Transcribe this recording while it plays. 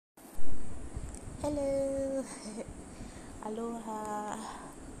Hello, aloha.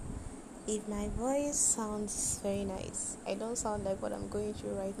 If my voice sounds very nice, I don't sound like what I'm going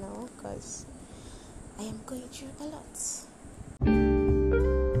through right now because I am going through a lot.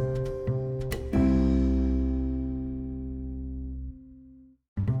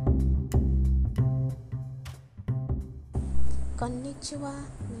 Konnichiwa,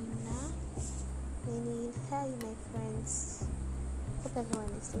 Nini. Hi, my friends. Hope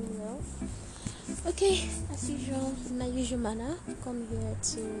everyone is doing well. Okay, as usual, in my usual manner, come here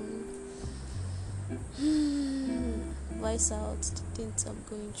to voice out the things I'm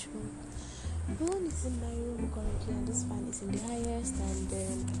going through. No one is in my room currently, and this fan is in the highest, and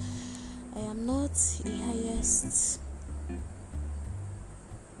I am not the highest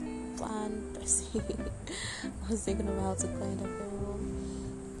fan person. I was thinking about how to kind of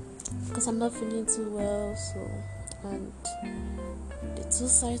because I'm not feeling too well, so and the two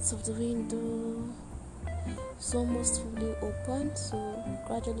sides of the window is almost fully open, so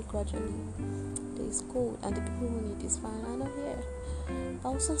gradually there is cold, and the people who need this fan are not here. I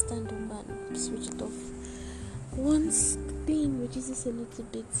also stand up and switch it off once the pain reduces a little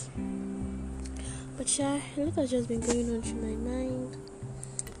bit. But a lot has just been going on through my mind.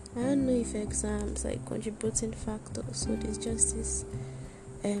 I don't know if exams are a contributing factor, so there's just this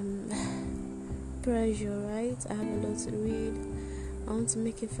pressure, right? I have a lot to read. I want to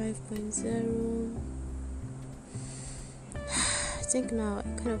make it 5.0. I think now I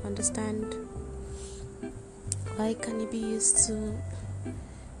kind of understand why can it be used to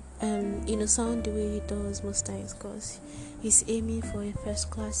sound the way it does most times, because he's aiming for a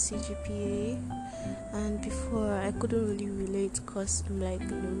first class CGPA, and before I couldn't really relate because I'm like,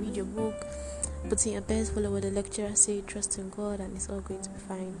 read your book, put in your best, follow what the lecturer say, trust in God, and it's all going to be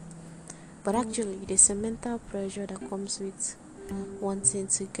fine. But actually there's a mental pressure that comes with wanting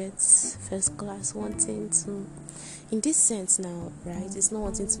to get first class, wanting to, in this sense now, right, it's not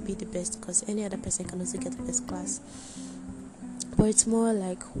wanting to be the best, because any other person can also get first class, but it's more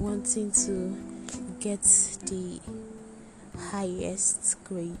like wanting to get the highest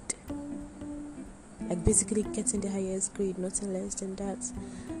grade, like basically getting the highest grade, nothing less than that.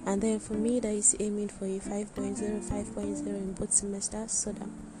 And then for me, that is aiming for a 5.0 in both semesters, so that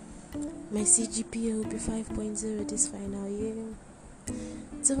my CGPA will be 5.0 this final year.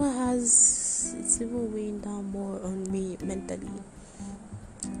 It's even weighing down more on me mentally,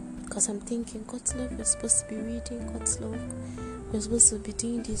 because I'm thinking, God's love, you're supposed to be reading, God's love, you're supposed to be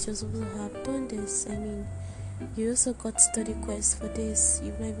doing this, you're supposed to have done this. I mean, you also got study quest for this,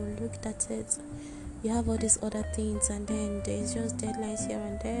 you've not even looked at it. You have all these other things, and then there's just deadlines here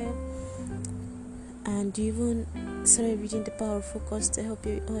and there, and you even started reading The Power of Focus to help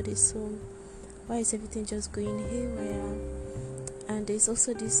you with all this. So why is everything just going haywire? And there's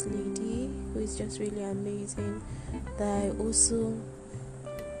also this lady who is just really amazing that I also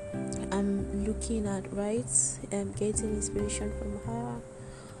am looking at, right? Getting inspiration from her.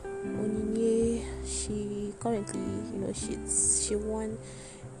 Onyinye, she currently, she won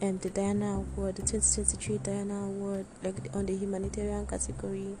the Diana Award, the 2023 Diana Award, like on the humanitarian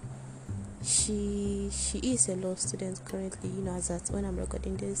category. She is a law student currently, as at when I'm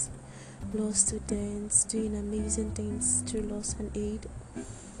recording this. Law students doing amazing things through Loss and Aid.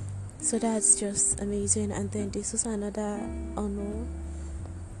 So that's just amazing. And then there's also another honor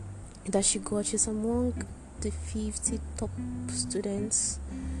that she got. She's among the 50 top students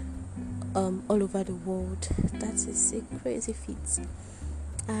all over the world. That is a crazy feat.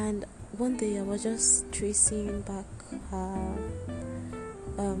 And one day I was just tracing back her,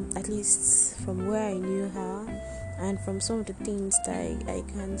 at least from where I knew her, and from some of the things that I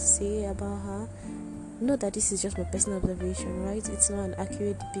can say about her. Note that this is just my personal observation, right? It's not an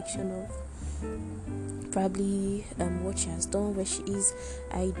accurate depiction of probably what she has done, where she is.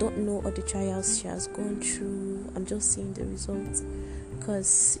 I don't know all the trials she has gone through. I'm just seeing the results,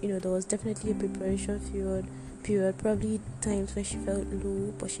 because there was definitely a preparation period, probably times when she felt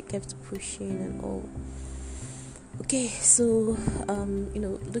low, but she kept pushing and all. Okay, so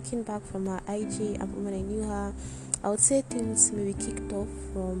looking back from her IG and when I knew her, I would say things maybe kicked off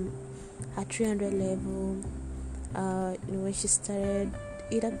from her 300 level, when she started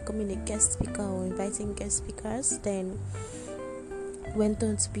either becoming a guest speaker or inviting guest speakers, then went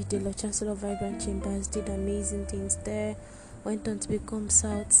on to be the Lord Chancellor of Vibrant Chambers, did amazing things there, went on to become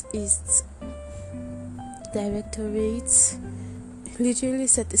Southeast Directorate, literally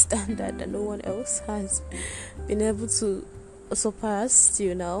set the standard that no one else has been able to surpass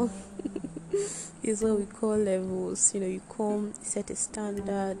till now. It's what we call levels. You come, set a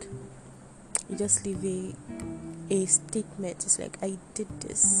standard, you just leave a a statement. It's like, I did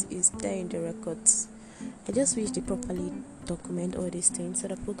this. It's there in the records. I just wish they properly document all these things so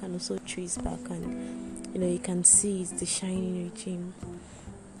that people can also trace back and you can see it's the shining regime.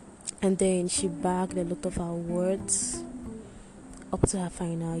 And then she bagged a lot of her words up to her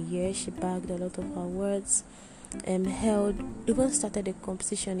final year. She bagged a lot of her words. Even started a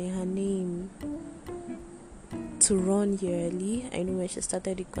competition in her name to run yearly. I know when she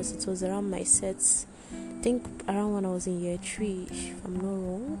started it because it was around my sets. I think around when I was in year 3, if I'm not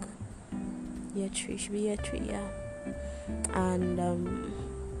wrong. Year 3, should be year 3, yeah. And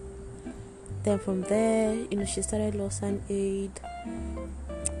then from there, she started Loss and Aid.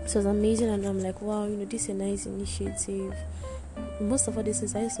 It was amazing, and I'm like, wow, this is a nice initiative. Most of all this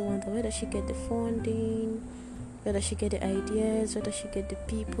is I used to wonder, where does she get the funding? Where does she get the ideas? Where does she get the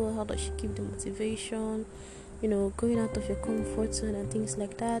people? How does she keep the motivation? Going out of your comfort zone and things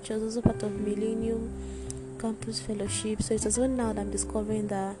like that. She was also part of Millennium Campus Fellowship. So it was only now that I'm discovering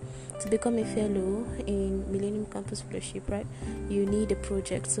that to become a fellow in Millennium Campus Fellowship, right, you need a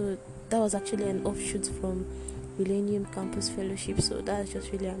project. So that was actually an offshoot from Millennium Campus Fellowship. So that's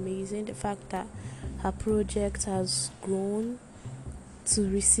just really amazing. The fact that her project has grown to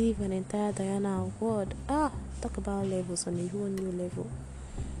receive an entire Diana Award. Talk about levels on a whole new level.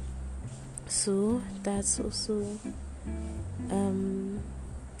 So that's also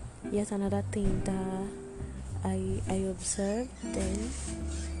yet another thing that I observed.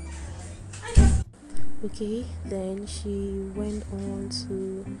 Then she went on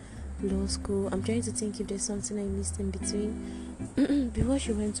to law school. I'm trying to think if there's something I missed in between. Before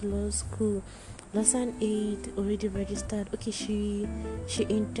she went to law school, Loss and Aid already registered. She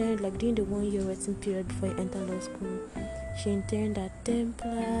interned during the 1 year waiting period before I entered law school. She interned at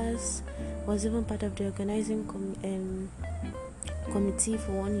Templars, was even part of the organizing committee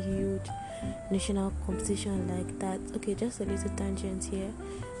for one huge national competition like that. Just a little tangent here.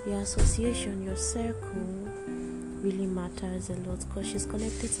 Your association, your circle really matters a lot because she's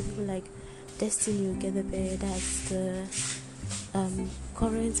connected to people like Destiny Ugedebe, that's the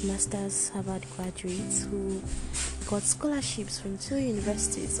current Masters Harvard graduates who got scholarships from 2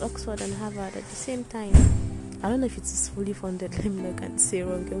 universities, Oxford and Harvard, at the same time. I don't know if it is fully funded. Let me not say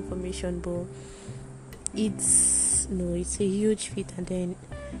wrong information, but it's a huge feat. And then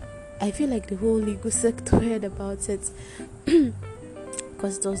I feel like the whole legal sector heard about it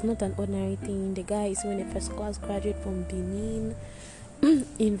because it was not an ordinary thing. The guy is even a first class graduate from Benin,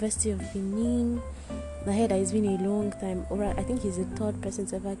 University of Benin. I heard that it's been a long time. Alright, I think he's the 3rd person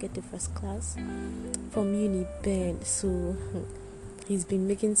to ever get the first class from Uni Ben. So he's been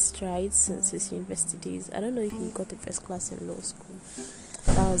making strides since his university days. I don't know if he got the first class in law school.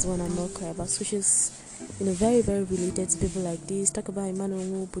 That was one I'm not clear about. So she's very, very related to people like this. Talk about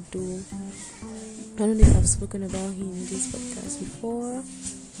Emmanuel Bodo. I don't know if I've spoken about him in this podcast before,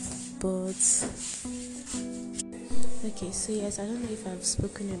 but so yes, I don't know if I've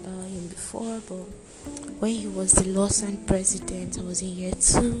spoken about him before, but when he was the Lausanne president, I was in year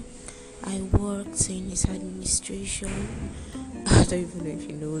 2. I worked in his administration. I don't even know if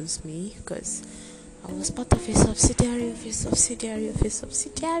he knows me because I was part of a subsidiary of a subsidiary of a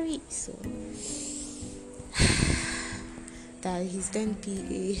subsidiary. So that his then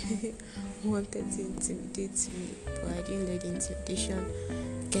PA wanted to intimidate me, but I didn't let the intimidation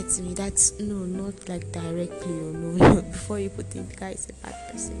get to me. That's not like directly or no. Before you put in the guy is a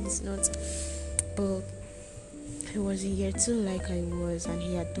bad person, it's not. But he was in year 2 like I was, and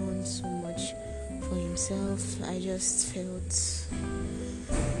he had done so much for himself. I just felt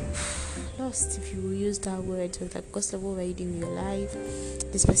lost, if you will use that word. So like, because of what were you doing in your life?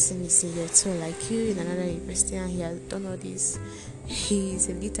 This person is in year 2 like you in another university, and he has done all this. He is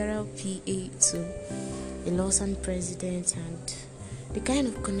a literal PA to a Lausanne president, and the kind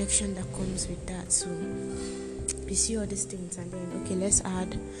of connection that comes with that. So you see all these things, and then let's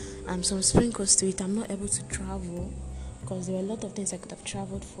add some sprinkles to it. I'm not able to travel because there were a lot of things I could have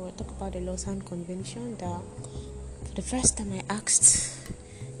traveled for. Talk about the Lausanne Convention, that for the first time I asked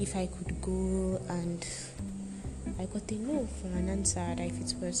if I could go, and I got a no from an answer that if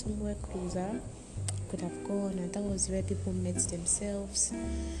it were somewhere closer I could have gone, and that was where people met themselves,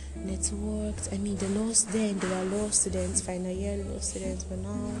 networked. I mean, they were law students, final year law students, but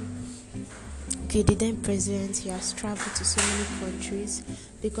now the then president, he has traveled to so many countries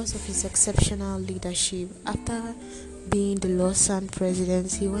because of his exceptional leadership. After being the Lausanne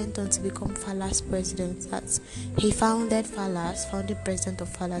president, he went on to become FALAS president. He founded FALAS, founding president of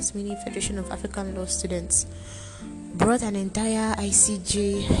FALAS, meaning Federation of African Law Students. Brought an entire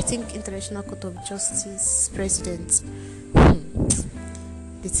ICJ, I think International Court of Justice president.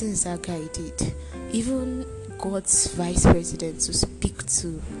 The things that guy did. Even God's vice president to speak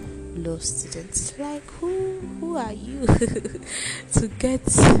to law students. Like, who are you to get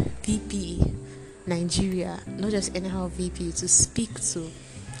VP Nigeria, not just anyhow VP, to speak to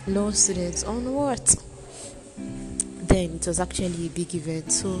law students on what? Then it was actually a big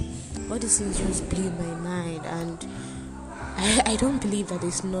event. So all these things just blew my mind, and I don't believe that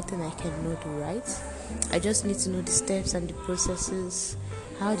there's nothing I cannot do, right? I just need to know the steps and the processes.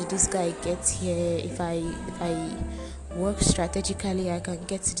 How did this guy get here? If I work strategically, I can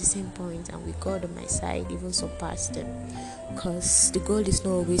get to the same point, and with God on my side, even surpass them. Because the goal is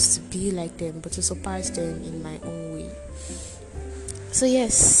not always to be like them, but to surpass them in my own way. So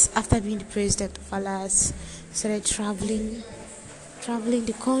yes, after being the president of Alas, started traveling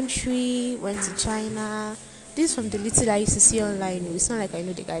the country, went to China. This from the little I used to see online. It's not like I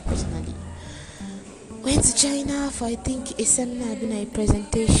know the guy personally. Went to China for, I think, a seminar, been a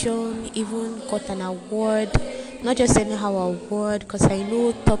presentation, even got an award. Not just anyhow award, because I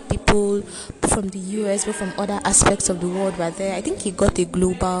know top people from the US, but from other aspects of the world were there. I think he got a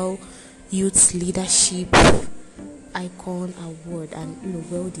global youth leadership icon award,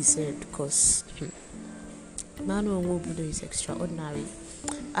 and well deserved, because Manuel Wobudo is extraordinary.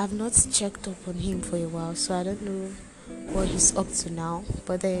 I've not checked up on him for a while, so I don't know what he's up to now.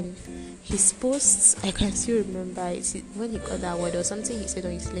 But then his posts, I can still remember it, when he got that award or something he said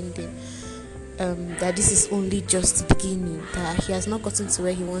on his LinkedIn, that this is only just the beginning, that he has not gotten to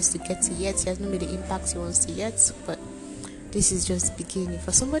where he wants to get to yet, he has not made the impact he wants to yet, but this is just the beginning.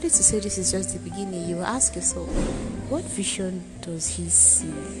 For somebody to say this is just the beginning, you will ask yourself, what vision does he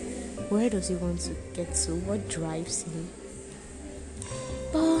see? Where does he want to get to? What drives him?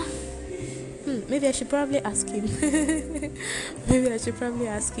 But maybe I should probably ask him. Maybe I should probably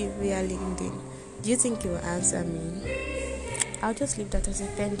ask him via LinkedIn. Do you think he will answer me? I'll just leave that as a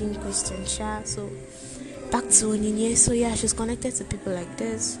pending question, Sha. So back to Onyinye. So yeah, she's connected to people like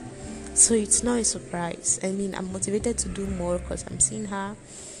this. So it's not a surprise. I mean, I'm motivated to do more because I'm seeing her.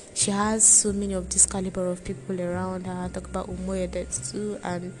 She has so many of this caliber of people around her. Talk about Umoyedet too,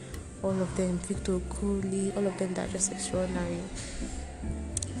 and all of them, Victor Cooley, all of them that are just extraordinary.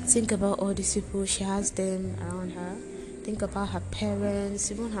 Think about all these people, she has them around her. Think about her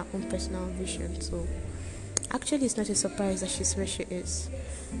parents, even her own personal vision. So actually it's not a surprise that she's where she is.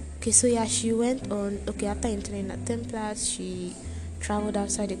 Okay, so yeah, she went on, after entering at Templars, she traveled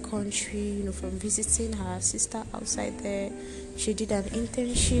outside the country, from visiting her sister outside there. She did an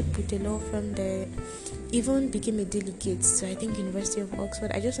internship with a law firm there, even became a delegate to, I think, University of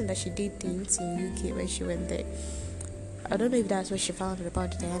Oxford. I just know that she did things in UK when she went there. I don't know if that's where she found out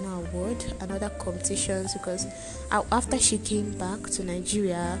about the Diana Award and other competitions, because after she came back to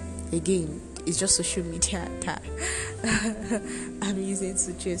Nigeria, again, it's just social media that I'm using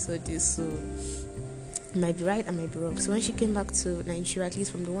to trace all this, so I might be right, I might be wrong. So when she came back to Nigeria, at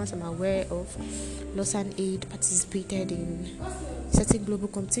least from the ones I'm aware of, Lausanne Aid participated in certain global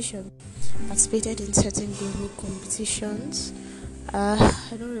competitions.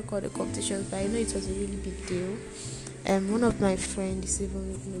 I don't recall the competitions, but I know it was a really big deal. One of my friends is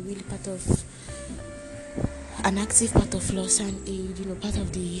even really part of an active part of Lausanne Aid, part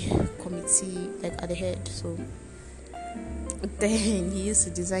of the committee, like at the head. So then he used to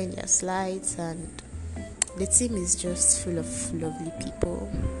design their slides, and the team is just full of lovely people.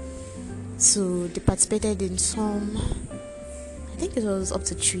 So they participated in some, I think it was up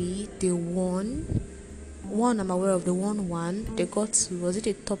to 3. They won. One I'm aware of, they won one. They got to, was it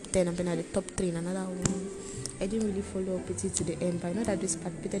a top 10? I've been at the top 3 in another one. I didn't really follow up with it to the end, but I know that they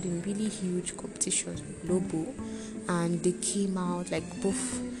participated in really huge competitions with Lobo, and they came out, like,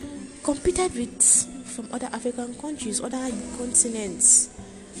 both competed with from other African countries, other continents,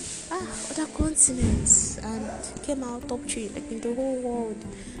 and came out top 3, like, in the whole world,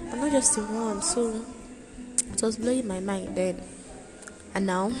 and not just in one. So it was blowing my mind then. And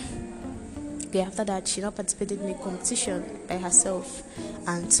now, after that, she now participated in a competition by herself,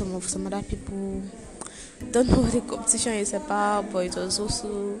 and some other people. Don't know what the competition is about, but it was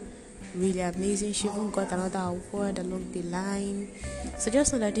also really amazing. She even got another award along the line. So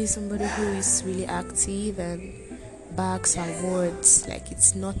just know that this is somebody who is really active and bags awards like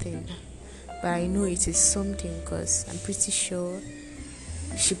it's nothing, but I know it is something, because I'm pretty sure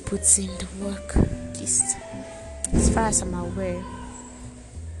she puts in the work, at least as far as I'm aware.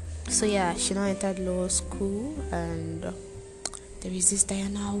 So yeah, she now entered law school, and there is this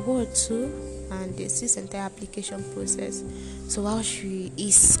Diana Award too, and there's this entire application process. So while she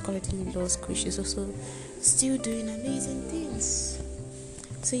is currently in law school, she's also still doing amazing things.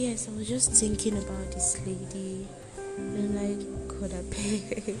 So yes, I was just thinking about this lady, and I'm like, God, I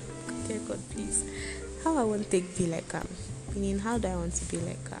beg, dear God, please how I want to be like her. Meaning, how do I want to be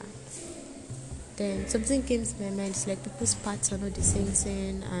like her? Then something came to my mind. It's like people's parts are not the same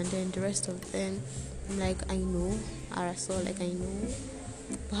thing, and then the rest of them, I'm like, I know, I saw like I know,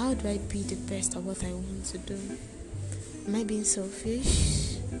 but how do I be the best at what I want to do? Am I being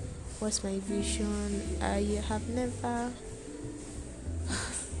selfish? What's my vision? I have never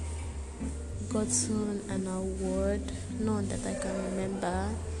gotten an award, none that I can remember.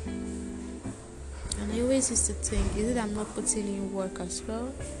 And I always used to think, is it I'm not putting in work as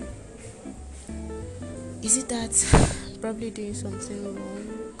well? Is it that I'm probably doing something wrong?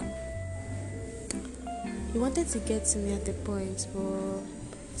 He wanted to get to me at the point, but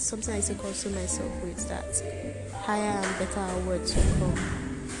something I used to console myself with, that higher and better awards will come.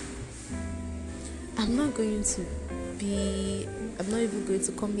 I'm not even going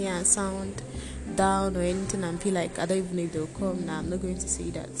to come here and sound down or anything and be like, I don't even know if they'll come now. I'm not going to say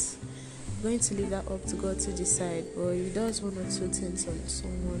that. I'm going to leave that up to God to decide. But if He does one or two things on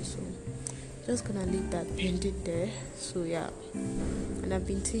someone, so just gonna leave that pending there. So yeah, and I've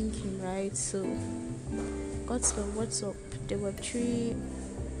been thinking, right? So God's love, what's up? The Web3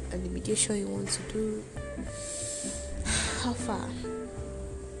 and the mediation you want to do. How far?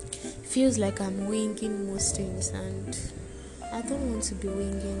 Feels like I'm winging most things, and I don't want to be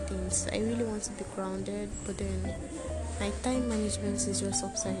winging things. I really want to be grounded, but then my time management is just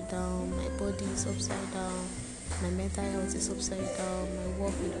upside down. My body is upside down. My mental health is upside down. My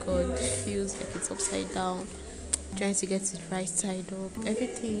work with God feels like it's upside down. Trying to get it right side up.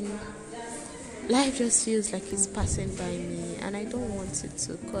 Everything. Life just feels like it's passing by me, and I don't want it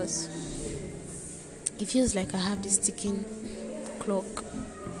to, because it feels like I have this ticking clock.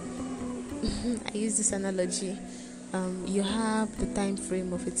 I use this analogy. You have the time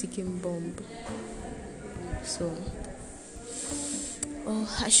frame of a ticking bomb. So,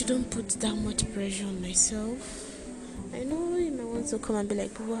 I shouldn't put that much pressure on myself. I know you might want to come and be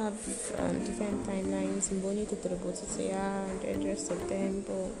like, people have different timelines. Mboni tetrebotitia and the rest of them,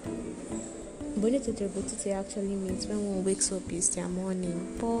 but Mboni tetrebotitia actually means when one wakes up is their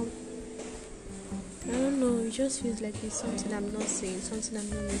morning. But I don't know, it just feels like it's something I'm not saying, something I'm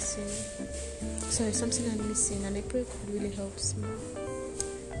not missing. Sorry, something I'm missing, and I pray God really helps me.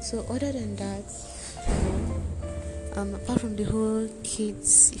 So other than that, apart from the whole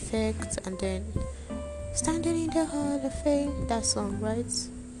kids effect, and then standing in the Hall of Fame, that song, right?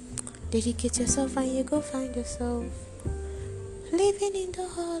 Dedicate yourself and you go find yourself. Living in the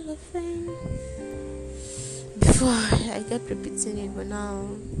Hall of Fame. Before I kept repeating it, but now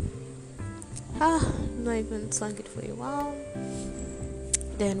not even sung it for a while.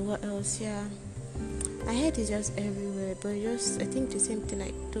 Then what else? Yeah, I heard it just everywhere, but I think the same thing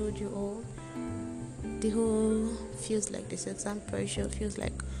I told you all. The whole feels like this exam pressure, feels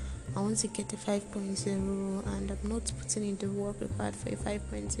like I want to get a 5.0 and I'm not putting in the work required for a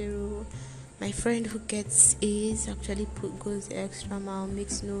 5.0. My friend who gets A's actually goes the extra mile,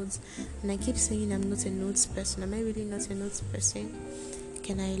 makes notes, and I keep saying I'm not a notes person. Am I really not a notes person?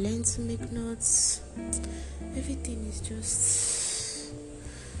 Can I learn to make notes? Everything is just...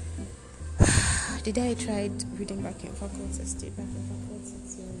 The day I tried reading back in faculty,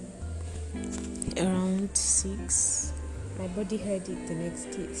 around 6, my body heard it the next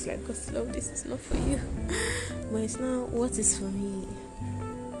day. It's like, God, love, this is not for you. But it's now, what is for me?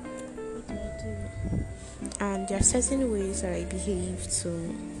 What do I do? And there are certain ways that I behave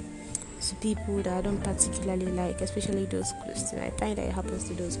to people that I don't particularly like, especially those close to me. I find that it happens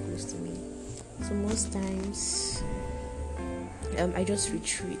to those close to me. So most times, I just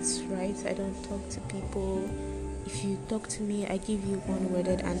retreat, right? I don't talk to people. If you talk to me, I give you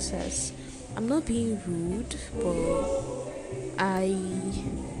one-worded answers. I'm not being rude, but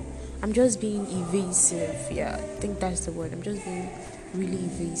I'm just being evasive. Yeah, I think that's the word. I'm just being really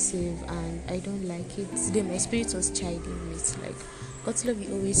evasive, and I don't like it. Today my spirit was chiding me. It's like, God's love,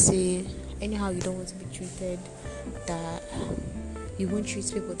 you always say, anyhow you don't want to be treated, that you won't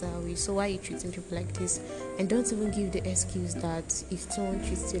treat people that way, so why are you treating people like this? And don't even give the excuse that if someone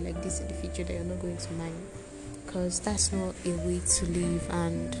treats you like this in the future, that you're not going to mind, because that's not a way to live.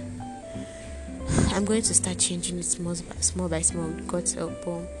 And I'm going to start changing it small by small with God's help.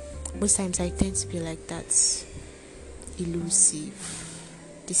 But most times I tend to be like that, elusive,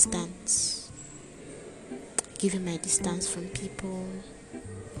 distant, giving my distance from people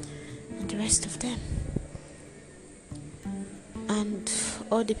and the rest of them, and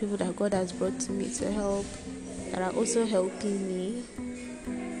all the people that God has brought to me to help, that are also helping me,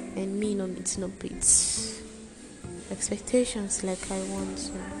 and me not meeting up with expectations like I want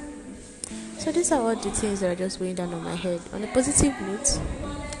to. So these are all the things that are just weighing down on my head. On a positive note,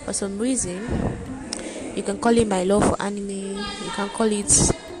 for some reason, You can call it my love for anime. You can call it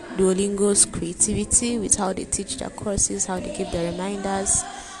Duolingo's creativity with how they teach their courses, how they give their reminders,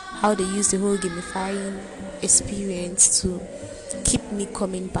 how they use the whole gamifying experience to keep me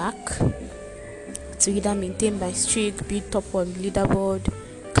coming back, to either maintain my streak, be top on leaderboard,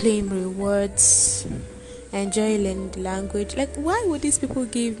 claim rewards, enjoy learning the language. Like, why would these people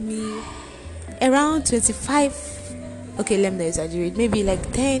give me around 25, okay, let me not exaggerate, maybe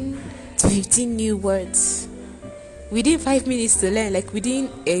like 10 to 15 new words within 5 minutes to learn, like within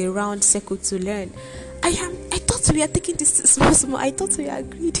a round circle to learn? I thought we are taking this small. I thought we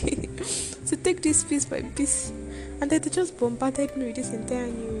agreed to take this piece by piece, and then they just bombarded me with this entire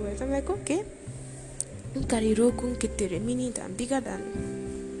new words. I'm like, okay, meaning that I'm bigger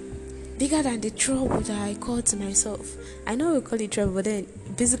than the trouble that I call to myself. I know we call it trouble, but then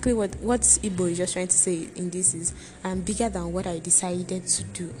basically what Igbo is just trying to say in this is, I'm bigger than what I decided to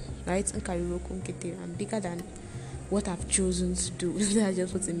do, right? I'm bigger than what I've chosen to do. That's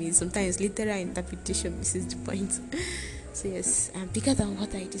just what it means. Sometimes literal interpretation misses the point. So yes, I'm bigger than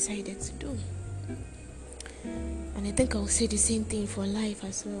what I decided to do. And I think I'll say the same thing for life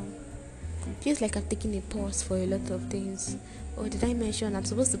as well. Feels like I've taken a pause for a lot of things. Oh, did I mention I'm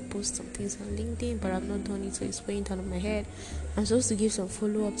supposed to post some things on LinkedIn, but I've not done it, so it's weighing down on my head. I'm supposed to give some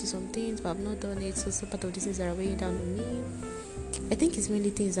follow-up to some things, but I've not done it, so some part of the things that are weighing down on me. I think it's mainly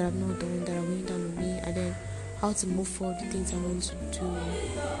things that I've not done that are weighing down on me, and then how to move forward the things I want to do.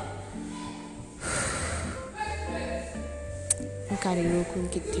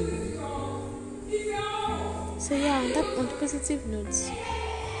 So yeah, on the positive note,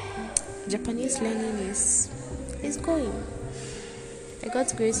 Japanese learning is going. By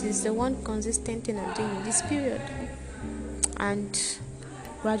God's grace is the one consistent thing I'm doing in this period. And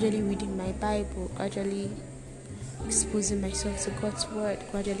gradually reading my Bible, gradually exposing myself to God's word,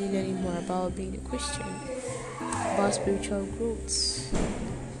 gradually learning more about being a Christian, about spiritual growth,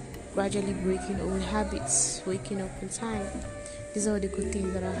 gradually breaking old habits, waking up in time. These are all the good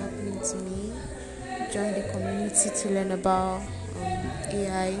things that are happening to me. Join the community to learn about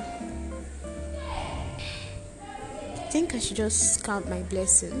AI. I think I should just count my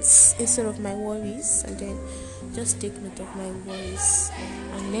blessings instead of my worries, and then just take note of my worries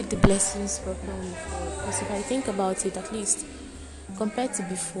and let the blessings propel me forward. Because if I think about it, at least compared to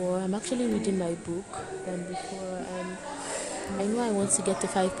before, I'm actually reading my book than before, and I know I want to get to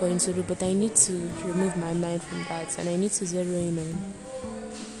 5.0, but I need to remove my mind from that, and I need to zero in on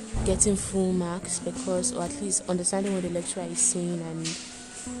getting full marks, because, or at least understanding what the lecturer is saying and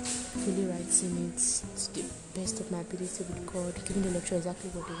fully writing it to the best of my ability with God, giving the lecturer exactly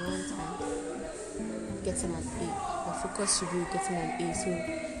what they want and getting an A. My focus should be getting an A, so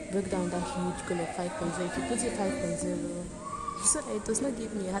break down that huge goal of 5.0. If you put it 5.0, so that it does not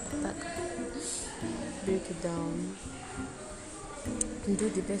give me a heart attack, break it down and do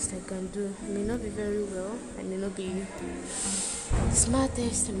the best I can do. I may not be very well, I may not be the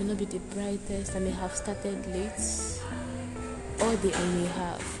smartest, I may not be the brightest, I may have started late, all the I may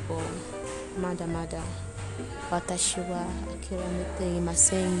have, or Mada Mada, Watashi wa akiramete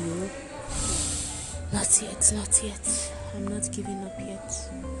imasenyu. Not yet. I'm not giving up yet.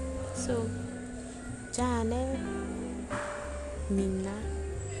 So, Jane, Minna.